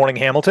on Good Morning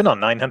Hamilton on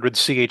 900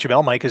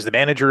 CHML. Mike is the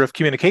manager of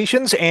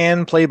communications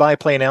and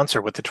play-by-play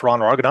announcer with the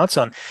Toronto Argonauts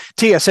on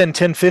TSN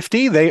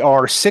 1050. They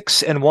are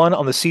 6-1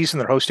 on the season.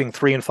 They're hosting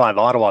 3-5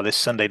 Ottawa this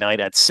Sunday night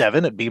at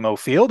 7 at BMO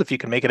Field. If you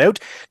can make it out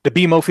to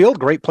BMO Field,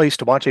 great place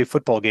to watch a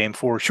football game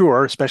for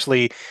sure,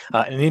 especially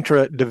an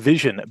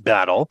intra-division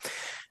battle.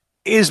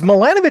 Is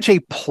Milanovich a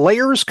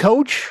player's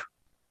coach?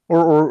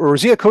 Or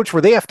is he a coach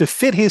where they have to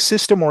fit his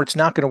system or it's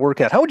not going to work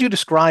out? How would you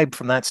describe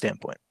from that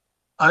standpoint?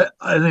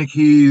 I think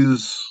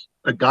he's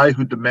a guy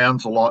who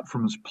demands a lot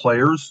from his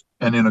players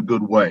and in a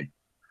good way.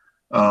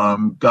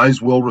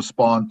 Guys will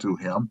respond to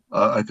him.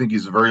 I think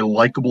he's a very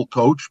likable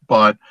coach,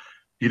 but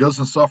he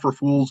doesn't suffer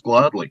fools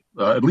gladly.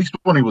 At least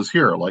when he was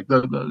here, like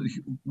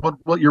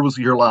what year was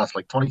he here last?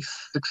 Like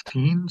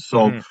 2016.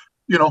 So,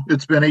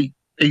 it's been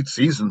eight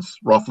seasons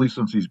roughly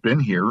since he's been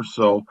here.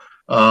 So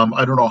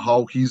I don't know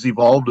how he's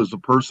evolved as a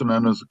person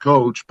and as a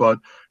coach, but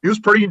he was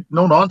pretty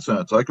no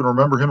nonsense. I can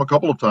remember him a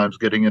couple of times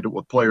getting into it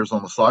with players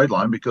on the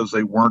sideline because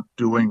they weren't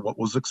doing what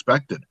was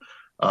expected.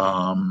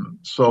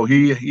 So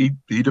he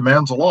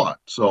demands a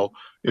lot. So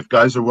if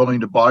guys are willing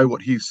to buy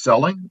what he's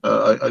selling,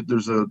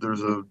 there's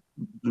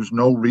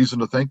no reason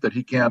to think that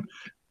he can't,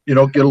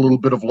 get a little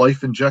bit of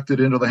life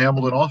injected into the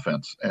Hamilton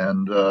offense.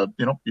 And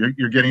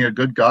you're getting a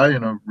good guy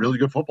and a really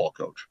good football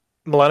coach.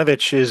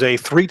 Milanovich is a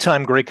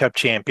 3-time Grey Cup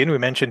champion. We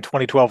mentioned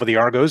 2012 with the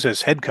Argos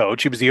as head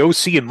coach. He was the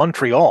OC in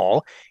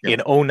Montreal in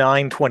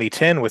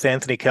 2009-2010 with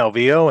Anthony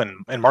Calvillo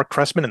and Mark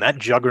Cressman and that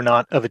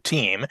juggernaut of a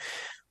team.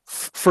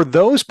 For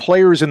those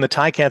players in the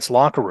Ticats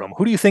locker room,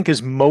 who do you think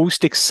is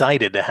most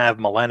excited to have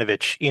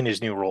Milanovich in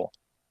his new role?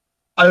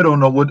 I don't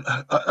know.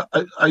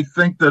 I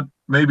think that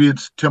maybe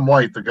it's Tim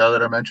White, the guy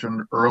that I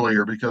mentioned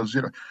earlier, because,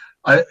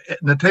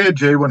 Natea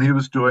J, when he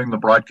was doing the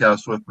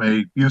broadcast with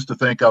me, used to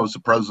think I was the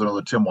president of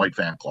the Tim White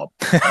fan club.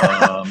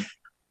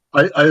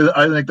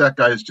 I think that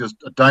guy is just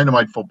a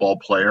dynamite football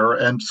player,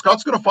 and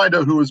Scott's going to find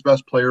out who his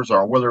best players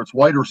are, whether it's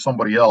White or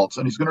somebody else,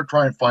 and he's going to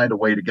try and find a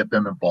way to get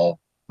them involved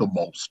the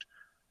most.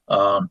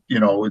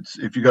 It's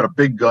if you got a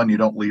big gun, you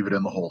don't leave it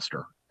in the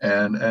holster,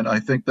 and I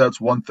think that's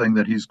one thing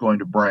that he's going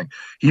to bring.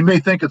 He may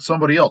think it's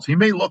somebody else. He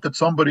may look at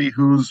somebody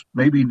who's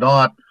maybe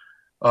not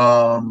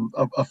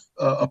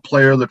a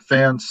player that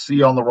fans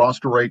see on the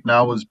roster right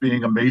now as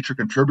being a major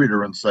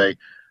contributor, and say,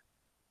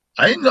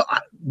 I know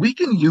we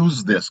can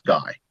use this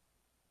guy.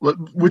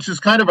 Which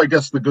is kind of, I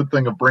guess, the good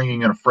thing of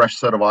bringing in a fresh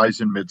set of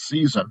eyes in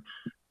mid-season.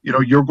 He's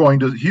going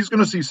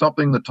to see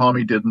something that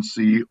Tommy didn't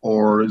see,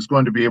 or is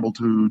going to be able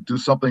to do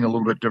something a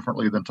little bit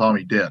differently than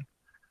Tommy did.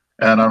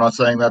 And I'm not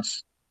saying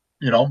that's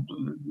not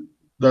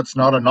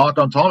a knock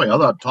on Tommy. I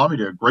thought Tommy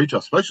did a great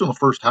job, especially in the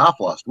first half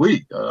last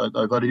week. I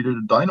thought he did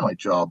a dynamite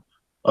job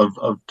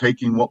of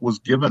taking what was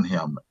given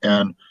him.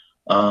 And,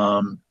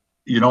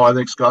 I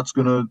think Scott's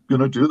gonna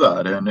do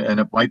that, and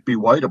it might be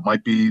White, it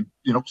might be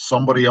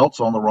somebody else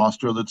on the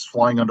roster that's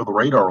flying under the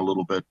radar a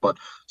little bit, but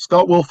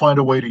Scott will find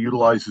a way to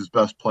utilize his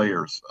best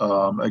players.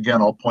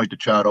 Again, I'll point to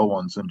Chad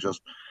Owens and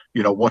just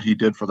what he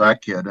did for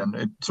that kid, and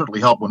it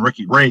certainly helped when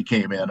Ricky Ray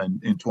came in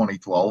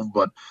 2012.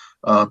 But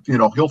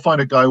he'll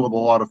find a guy with a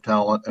lot of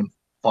talent and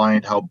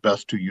find how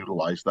best to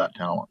utilize that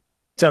talent.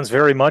 Sounds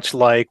very much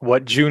like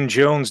what June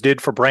Jones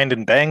did for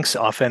Brandon Banks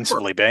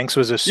offensively. Banks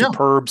was a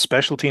superb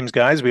special teams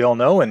guy, as we all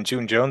know, and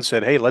June Jones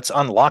said, hey, let's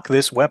unlock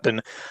this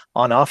weapon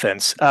on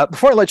offense.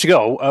 Before I let you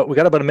go, we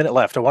got about a minute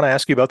left. I want to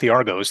ask you about the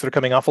Argos. They're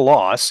coming off a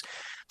loss,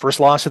 first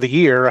loss of the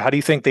year. How do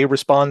you think they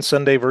respond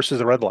Sunday versus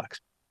the Red Blacks?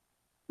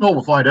 Well,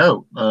 we'll find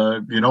out.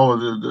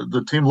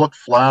 The team looked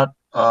flat.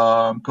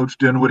 Coach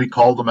Dinwiddie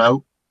called them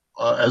out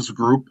as a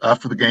group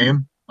after the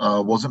game.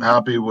 Wasn't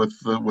happy with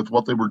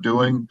what they were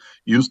doing,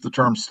 used the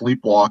term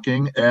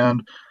sleepwalking,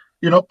 and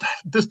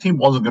this team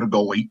wasn't going to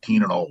go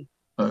 18-0.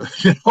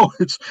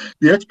 It's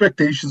the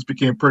expectations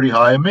became pretty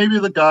high, and maybe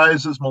the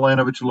guys, as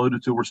Milanovich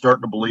alluded to, were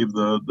starting to believe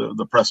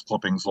the press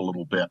clippings a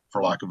little bit,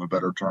 for lack of a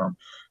better term.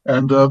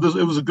 And it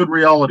was a good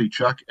reality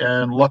check,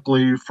 and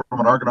luckily, from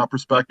an Argonaut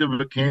perspective,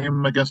 it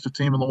came against a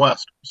team in the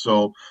West.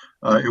 So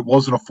it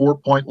wasn't a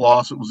 4-point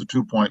loss; it was a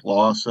 2-point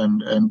loss,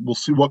 and we'll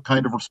see what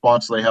kind of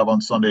response they have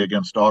on Sunday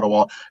against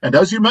Ottawa. And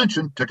as you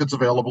mentioned, tickets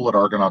available at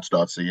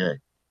argonauts.ca.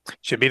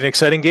 Should be an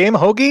exciting game.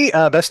 Hoagie,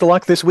 best of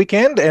luck this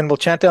weekend, and we'll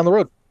chat down the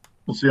road.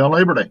 We'll see you on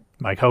Labor Day.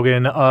 Mike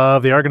Hogan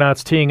of the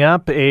Argonauts teeing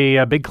up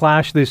a big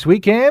clash this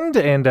weekend,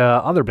 and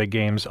other big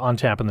games on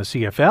tap in the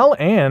CFL,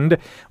 and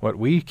what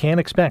we can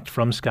expect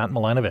from Scott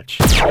Milanovich.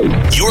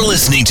 You're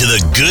listening to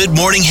the Good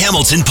Morning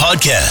Hamilton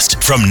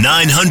podcast from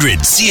 900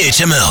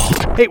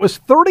 CHML. Hey, it was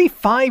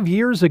 35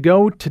 years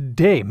ago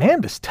today.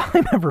 Man, does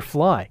time ever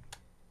fly.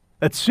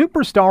 That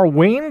superstar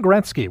Wayne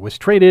Gretzky was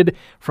traded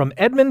from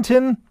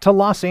Edmonton to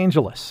Los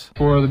Angeles.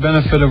 For the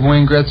benefit of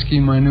Wayne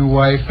Gretzky, my new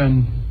wife,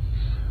 and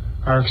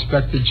our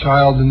expected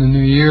child in the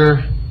new year,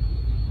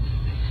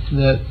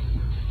 that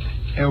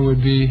it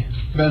would be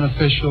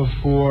beneficial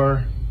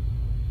for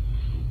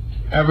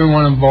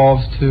everyone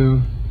involved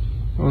to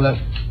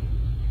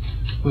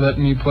let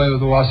me play with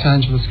the Los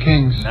Angeles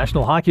Kings.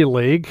 National Hockey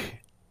League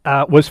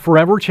was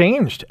forever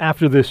changed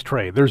after this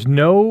trade. There's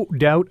no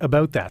doubt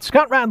about that.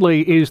 Scott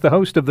Radley is the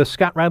host of The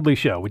Scott Radley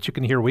Show, which you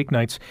can hear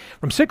weeknights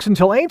from 6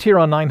 until 8 here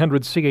on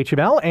 900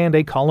 CHML, and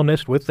a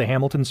columnist with the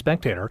Hamilton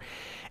Spectator.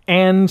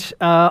 And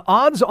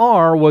odds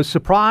are, was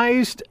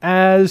surprised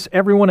as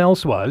everyone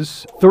else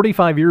was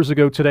 35 years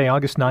ago today,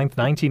 August 9th,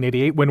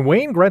 1988, when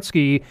Wayne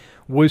Gretzky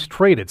was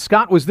traded.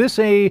 Scott, was this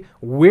a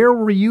where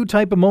were you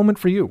type of moment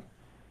for you?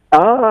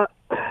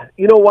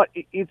 You know what?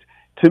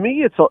 To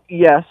me, it's a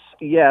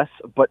yes,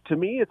 but to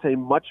me, it's a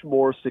much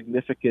more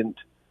significant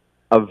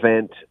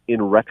event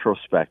in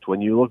retrospect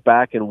when you look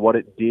back and what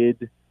it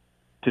did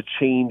to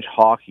change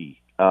hockey.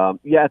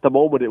 At the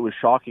moment, it was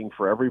shocking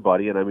for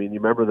everybody. And I mean, you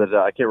remember that,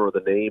 I can't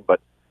remember the name,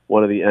 but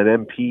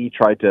an MP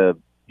tried to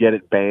get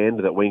it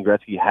banned that Wayne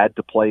Gretzky had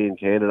to play in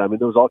Canada. I mean,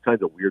 there was all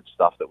kinds of weird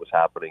stuff that was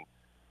happening.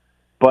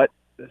 But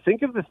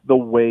think of the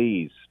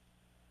ways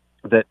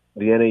that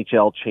the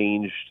NHL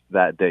changed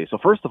that day. So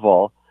first of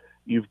all,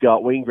 you've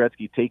got Wayne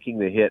Gretzky taking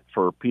the hit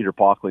for Peter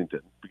Pocklington,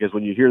 because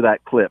when you hear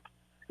that clip,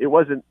 it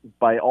wasn't,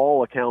 by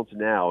all accounts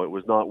now, it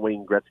was not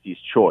Wayne Gretzky's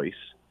choice.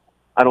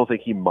 I don't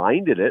think he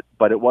minded it,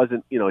 but it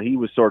wasn't, he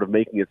was sort of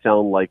making it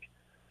sound like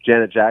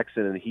Janet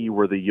Jackson and he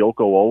were the Yoko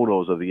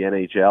Onos of the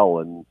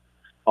NHL, and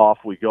off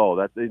we go.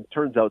 It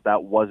turns out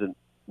that wasn't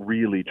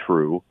really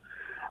true.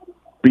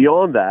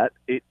 Beyond that,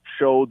 it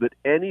showed that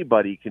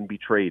anybody can be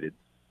traded.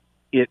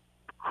 It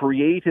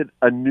created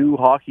a new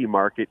hockey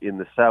market in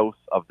the south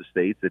of the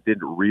States that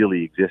didn't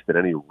really exist in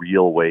any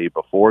real way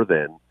before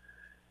then.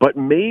 But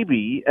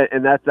maybe,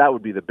 and that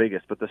would be the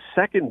biggest, but the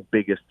second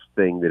biggest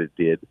thing that it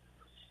did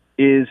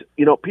is,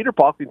 Peter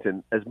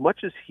Pocklington, as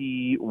much as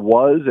he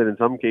was, and in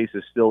some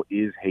cases still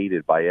is,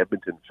 hated by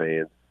Edmonton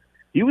fans,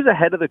 he was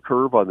ahead of the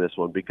curve on this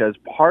one, because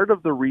part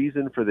of the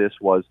reason for this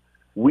was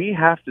we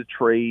have to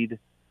trade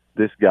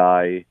this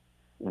guy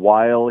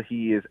while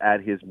he is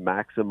at his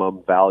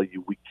maximum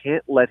value, we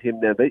can't let him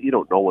down. You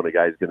don't know when a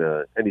guy's going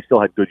to, and he still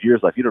had good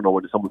years left, you don't know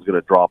when someone's going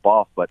to drop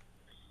off. But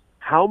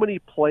how many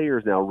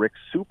players now, Rick,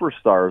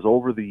 superstars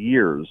over the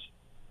years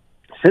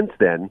since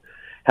then,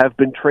 have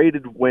been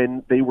traded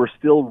when they were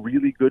still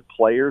really good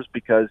players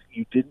because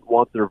you didn't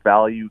want their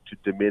value to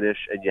diminish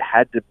and you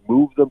had to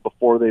move them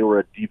before they were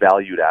a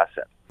devalued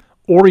asset?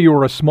 Or you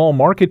were a small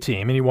market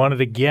team and you wanted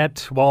to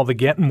get while the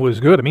getting was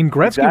good. I mean,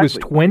 Gretzky was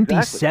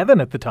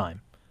 27 at the time.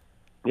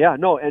 Yeah,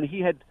 no, and he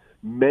had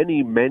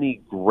many,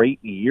 many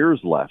great years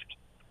left.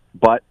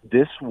 But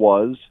this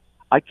was,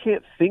 I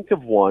can't think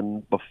of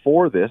one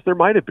before this. There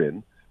might have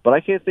been, but I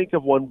can't think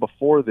of one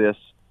before this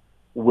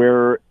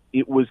where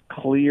it was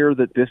clear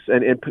that this,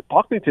 and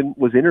Pocklington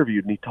was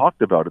interviewed and he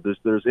talked about it.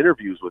 There's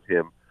interviews with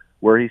him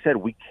where he said,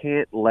 we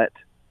can't let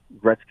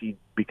Gretzky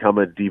become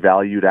a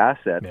devalued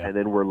asset, and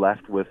then we're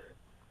left with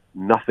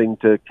nothing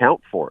to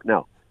count for.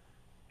 Now,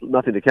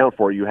 nothing to count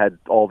for, you had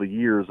all the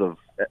years of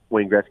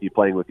Wayne Gretzky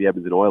playing with the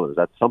Edmonton Oilers.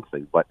 That's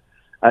something, but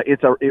it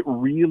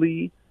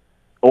really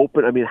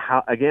opened. I mean,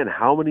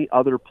 how many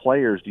other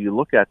players do you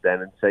look at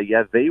then and say,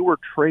 yeah, they were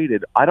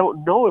traded? I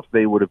don't know if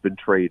they would have been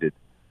traded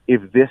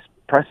if this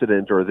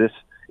precedent or this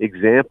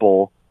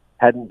example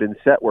hadn't been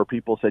set where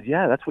people said,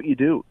 yeah, that's what you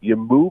do. You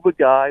move a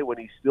guy when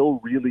he's still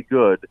really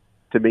good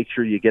to make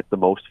sure you get the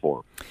most for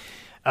him.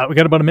 We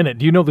got about a minute.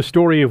 Do you know the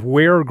story of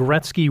where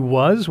Gretzky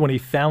was when he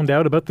found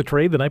out about the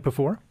trade the night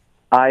before?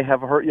 I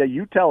have heard, yeah,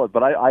 you tell it,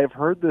 but I have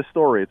heard this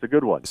story. It's a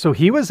good one. So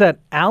he was at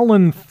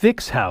Alan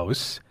Thicke's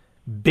house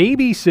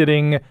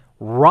babysitting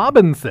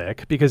Robin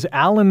Thicke because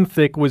Alan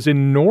Thicke was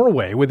in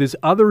Norway with his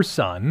other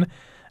son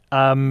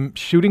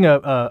shooting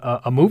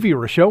a movie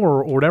or a show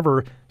or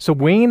whatever. So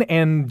Wayne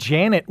and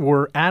Janet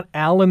were at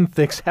Alan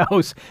Thicke's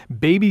house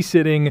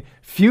babysitting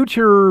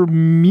future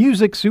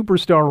music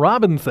superstar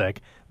Robin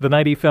Thicke the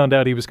night he found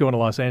out he was going to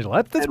Los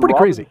Angeles. That's pretty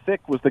crazy. Robin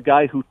Thicke was the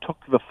guy who took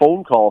the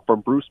phone call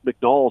from Bruce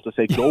McDonald to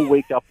say, go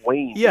wake up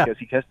Wayne because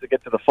he has to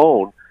get to the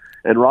phone.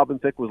 And Robin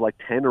Thicke was like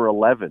 10 or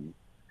 11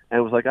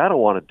 and was like, I don't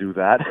want to do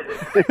that.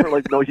 They were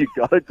like, no, you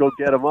got to go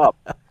get him up.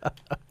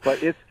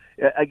 But it's,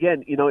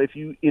 again, if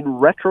you, in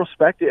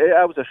retrospect,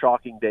 it was a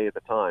shocking day at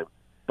the time,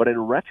 but in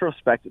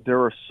retrospect, there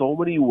are so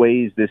many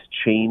ways this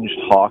changed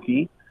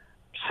hockey,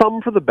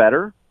 some for the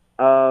better,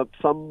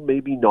 some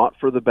maybe not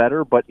for the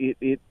better, but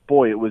it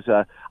was,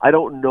 I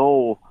don't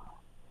know,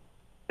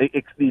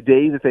 it's the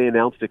day that they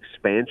announced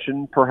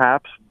expansion,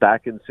 perhaps,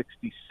 back in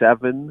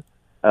 1967.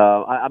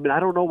 I mean,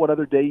 I don't know what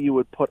other day you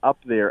would put up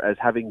there as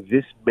having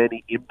this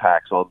many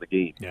impacts on the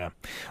game. Yeah.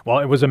 Well,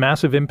 it was a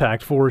massive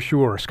impact for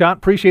sure. Scott,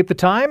 appreciate the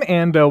time,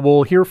 and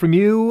we'll hear from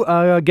you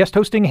guest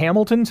hosting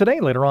Hamilton today,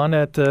 later on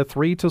at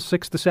 3 till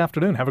 6 this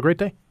afternoon. Have a great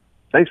day.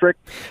 Thanks, Rick.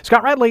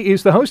 Scott Radley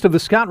is the host of The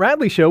Scott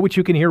Radley Show, which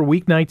you can hear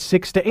weeknights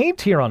 6 to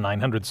 8 here on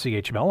 900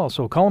 CHML,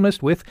 also a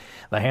columnist with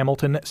the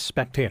Hamilton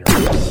Spectator.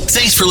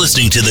 Thanks for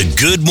listening to the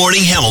Good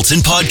Morning Hamilton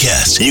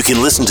podcast. You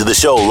can listen to the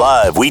show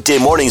live weekday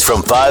mornings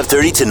from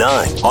 5:30 to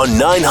 9 on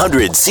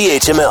 900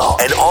 CHML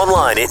and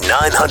online at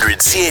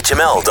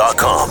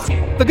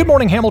 900CHML.com. The Good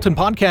Morning Hamilton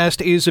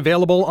podcast is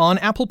available on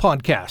Apple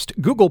Podcast,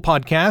 Google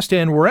Podcast,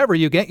 and wherever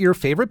you get your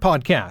favorite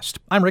podcast.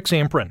 I'm Rick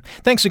Zamprin.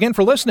 Thanks again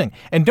for listening,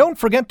 and don't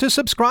forget to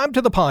subscribe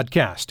to the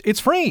podcast. It's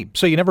free,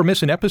 so you never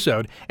miss an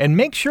episode, and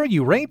make sure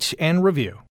you rate and review.